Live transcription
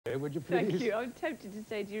Would you please? Thank you. I'm tempted to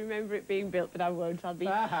say, do you remember it being built? But I won't. I'll be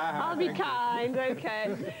kind,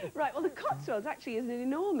 OK. Right, well, the Cotswolds actually is an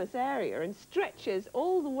enormous area and stretches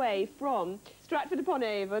all the way from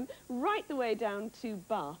Stratford-upon-Avon right the way down to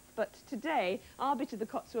Bath. But today, our bit of the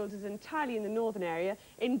Cotswolds is entirely in the northern area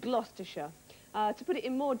in Gloucestershire. To put it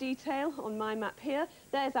in more detail on my map here,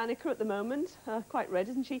 there's Annika at the moment, quite red,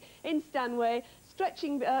 isn't she, in Stanway,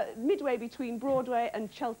 stretching midway between Broadway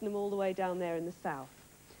and Cheltenham all the way down there in the south.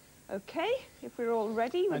 OK, if we're all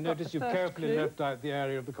ready, I notice you've carefully left out the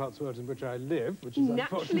area of the Cotswolds in which I live, which is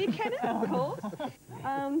naturally, Kenneth, of course.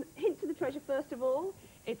 Hint to the treasure, first of all,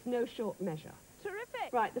 it's no short measure.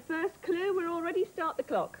 Terrific. Right, the first clue, we're all ready, start the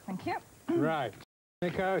clock. Thank you. Right.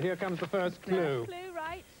 Nico, here comes the first clue. First clue,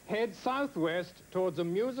 right. Head southwest towards a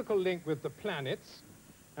musical link with the planets,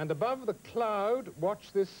 and above the cloud,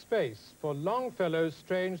 watch this space for Longfellow's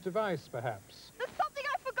strange device, perhaps. There's something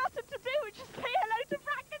I've forgotten to do, which is say hello to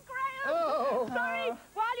Frank and Graham. Oh! Sorry,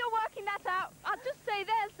 while you're working that out, I'll just say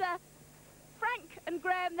there's Frank and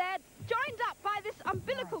Graham there, joined up by this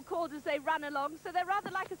umbilical cord as they run along, so they're rather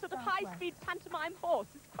like a sort of high-speed pantomime horse.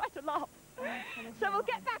 It's quite a laugh. So we'll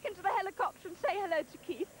get back into the helicopter and say hello to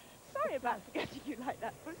Keith. Sorry about forgetting you like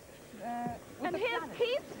that. And here's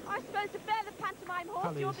Keith. I suppose if they're the pantomime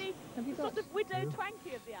horse, you're the sort of widow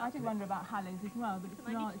Twanky of the outfit. I did wonder about Hallows as well, but it's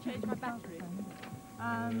I need to change my battery.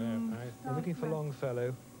 We're looking for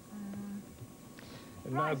Longfellow.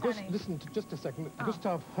 Now, listen to just a second.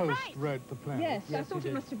 Gustav Holst wrote the planets. Yes, I thought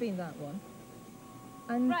it must have been that one.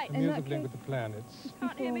 And the music link with the planets. You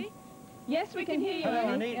can't hear me? Yes, we can hear you. Hello,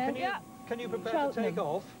 Annie. Can you prepare to take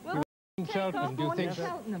off? In Cheltenham, do you think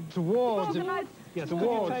Cheltenham. towards? Yes,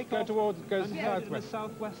 towards. Go towards. Goes southwest. In a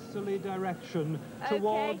southwesterly direction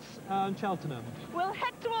towards Cheltenham. We'll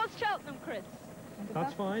head towards Cheltenham, Chris.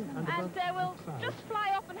 That's fine. And we'll just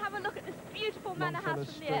fly off and have a look at this beautiful manor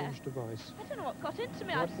house from the air. Device. I don't know what got into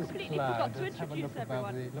me. I completely forgot to introduce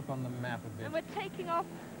everyone. Look on the map a bit. And we're taking off.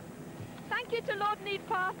 Thank you to Lord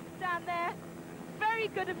Needpath down there. Very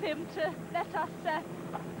good of him to let us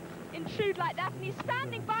intrude like that. And he's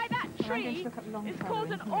standing by that tree. It's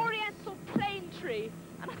called an Oriental plane tree.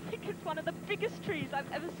 And I think it's one of the biggest trees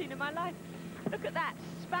I've ever seen in my life. Look at that,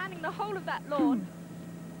 spanning the whole of that lawn.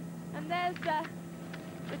 And there's the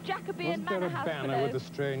Jacobean manor house below. Wasn't there a banner with a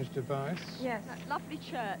strange device? Yes. That lovely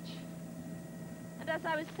church. And as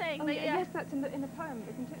I was saying... yes, that's in the poem,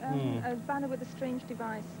 isn't it? A banner with a strange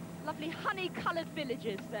device. Lovely honey-coloured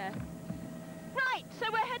villages there. Right, so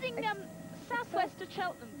we're heading southwest to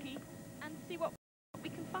Cheltenham, Keith, and see what we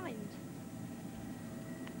can find.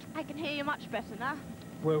 I can hear you much better now.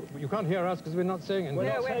 Well, you can't hear us because we're not singing. We're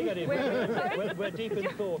not saying anything. We're deep in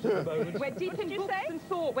thought at the moment. We're deep in books and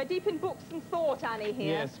thought. We're deep in books and thought, Annie,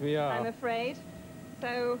 here. Yes, we are. I'm afraid.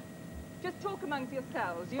 So, just talk amongst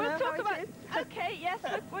yourselves. We'll talk about... OK, yes,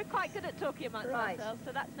 we're quite good at talking amongst ourselves,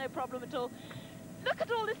 so that's no problem at all. Look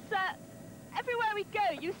at all this... everywhere we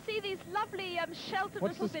go, you see these lovely sheltered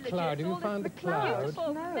little villages. Cloud? Did you find the cloud?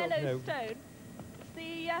 Beautiful mellow stone. It's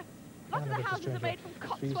the... a lot of the houses are made from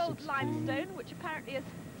Cotswold limestone, which apparently is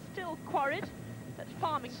still quarried at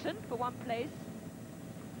Farmington, for one place.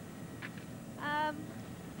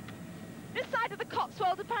 This side of the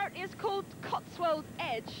Cotswold apparently is called Cotswold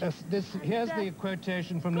Edge. Yes, here's the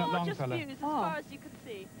quotation from Longfellow. Gorgeous views as far as you can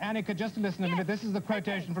see. Annika, just to listen a minute, this is the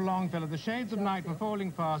quotation from Longfellow. The shades of night were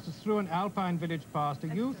falling fast as through an alpine village past a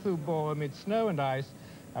youth who bore amid snow and ice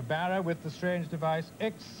a barrow with the strange device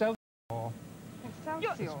Excelsior.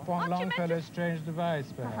 Excelsior. Longfellow's strange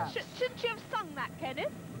device, perhaps. Shouldn't you have sung that,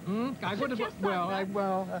 Kenneth? I would have.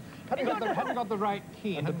 Hadn't got the right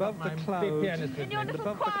key. And above the cloud, in your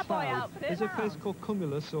little choir boy outfit, is a place called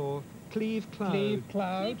Cumulus or Cleve Cloud. Cleve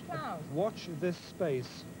Cloud. Watch this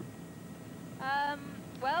space.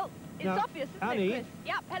 Well, it's obvious, isn't Annie, it, Chris?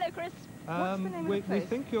 Yep. Hello, Chris. What's the name of the place? We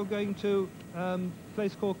think you're going to a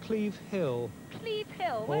place called Cleve Hill. Cleve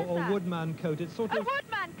Hill. Where's or that? Woodman Coat. It's sort of...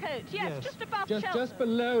 Woodman Coat. Yes, just above Cheltenham. Just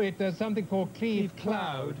below it, there's something called Cleve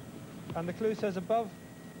Cloud. And the clue says above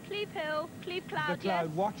Cleve Hill, Cleve Cloud, the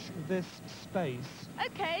cloud, watch this space.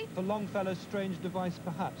 OK. For Longfellow's strange device,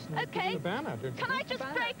 perhaps. OK. Banner, can I just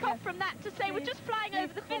break off from that to say we're just flying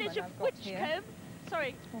over the village of Winchcombe?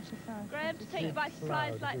 Sorry, Graham, to take you by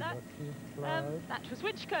surprise like that. That was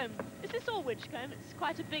Winchcombe. Is this all Winchcombe? It's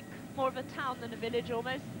quite a big, more of a town than a village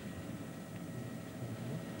almost.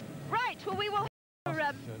 Right, well we will...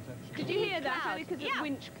 Did you hear that? Because it's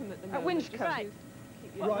Winchcombe at the moment. Winchcombe.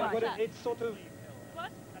 Right, but it's sort of...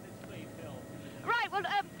 What? Right, well,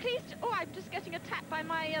 please... Oh, I'm just getting attacked by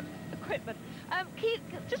my equipment. Keith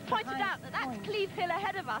just pointed out that that's Cleve Hill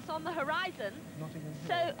ahead of us on the horizon.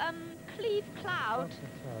 So, Cleve Cloud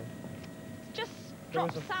just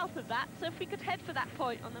dropped south of that, so if we could head for that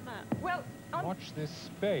point on the map. Well, Watch this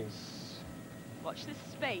space. Watch this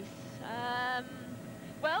space.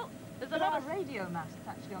 Well, there's a there lot are of... radio masts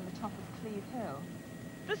actually on the top of Cleve Hill.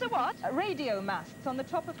 There's a what? Radio masts on the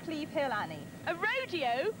top of Cleve Hill, Annie. A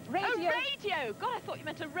rodeo? Radio. A radio! God, I thought you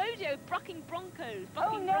meant a rodeo, bucking broncos. Oh,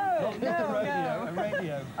 Bucking no, broncos. no, A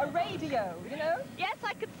radio. A radio, you know? Yes,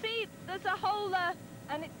 I could see there's a whole...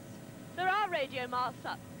 And it's... there are radio masts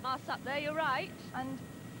up there, you're right. And...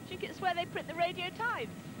 Do you think it's where they print the radio times?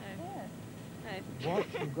 No. Yeah. No. Watch,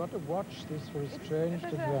 you've got to watch this for a strange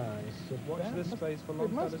there's a- device. Watch this space for It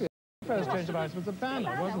long must be a very strange device with a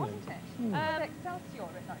banner, wasn't it? With Excelsior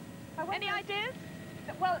written on it. I wonder Any if- ideas?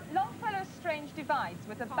 Well, Longfellow's strange device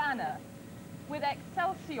with a banner with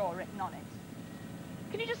Excelsior written on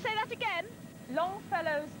it. Can you just say that again?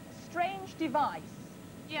 Longfellow's strange device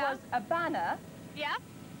Yeah. was a banner, Yeah?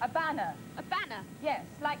 a banner, A banner. yes,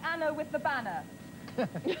 like Anna with the banner.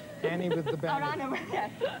 Annie with the Or banner. Anna with,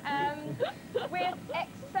 yes. With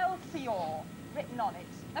Excelsior written on it.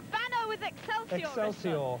 A banner with Excelsior.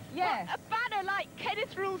 Excelsior. Yes. What, a banner like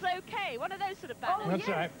Kenneth Rules OK, one of those sort of banners. That's yes,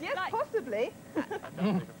 right. yes, Like- possibly.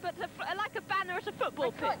 But like a banner at a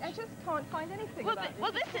football pitch. I just can't find anything Well,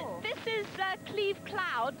 about this is Cleve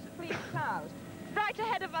Cloud, Cleve Cloud. right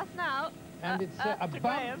ahead of us now. And it's to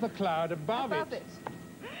Graham. above the cloud, above it.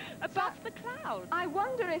 Above the cloud. I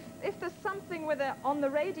wonder if there's something with on the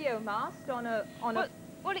radio mast on a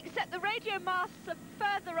Well, except the radio masts are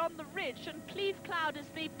further on the ridge, and Cleve Cloud is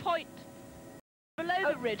the point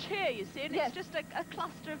below the ridge here, you see, and Yes. it's just a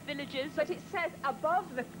cluster of villages. But it says above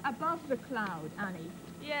the cloud, Annie.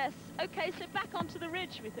 Yes. Okay, so back onto the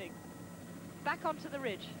ridge, we think. Back onto the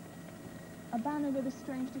ridge. A banner with a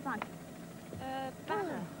strange device.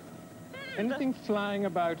 Banner. Anything flying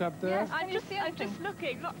about up there? Yes. Can you see I'm just anything?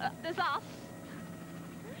 looking. Look, there's us.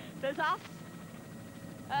 There's us.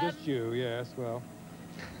 Just you, yes, well.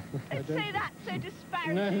 I Don't don't- say that so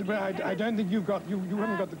disparagingly. No, but I don't think you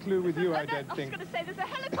haven't got the clue with you, I don't I was think. going to say, there's a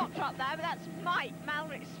helicopter up there, but that's Mike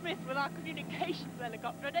Malrick Smith with our communications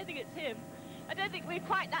helicopter. I don't think it's him. I don't think we're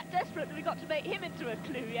quite that desperate that we got to make him into a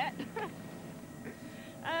clue yet.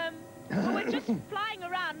 But we're just flying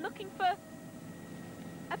around looking for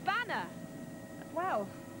a banner. Well,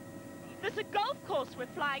 There's a golf course we're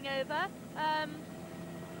flying over.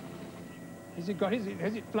 Has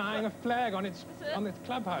it flying a flag on its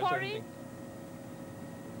clubhouse or Quarry? anything?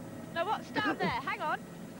 No, what's down there? Hang on.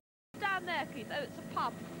 What's down there, Keith? Oh, it's a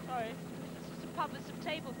pub. Sorry. It's just a pub with some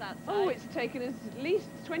tables outside. Oh, it's taken us at least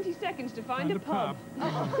 20 seconds to find a pub.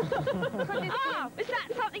 Ah, is that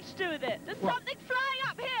something to do with it? There's What? something flying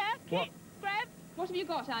up here. What? Graham, what have you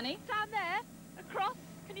got, Annie? down there, across.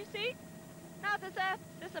 Can you see? Now there's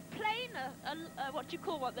a plane. What do you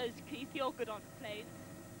call one of those, Keith? You're good on planes.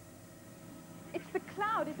 It's the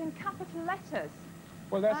cloud. It's in capital letters.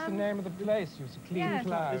 Well, that's the name of the place. It's a clean yes.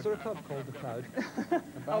 cloud. Is there a club called the Cloud?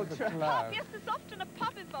 Above the Pub, cloud. yes, there's often a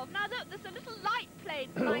pub involved. Now look, there's a little light plane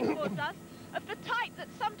flying towards us, of the type that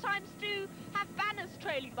sometimes do have banners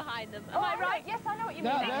trailing behind them. Am I right? Yes, I know what you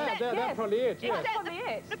No, mean. that's Yes. probably it, yes. That's probably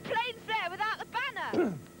it. The plane's there without the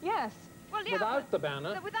banner. Yes. Well, yeah, Without the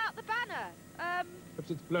banner. without the banner.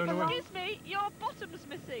 Perhaps it's blown away. Excuse me, your bottom's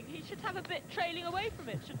missing. He should have a bit trailing away from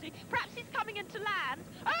it, shouldn't he? Perhaps he's coming into land.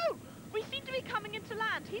 Oh! We seem to be coming into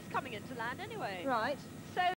land. He's coming into land anyway. Right.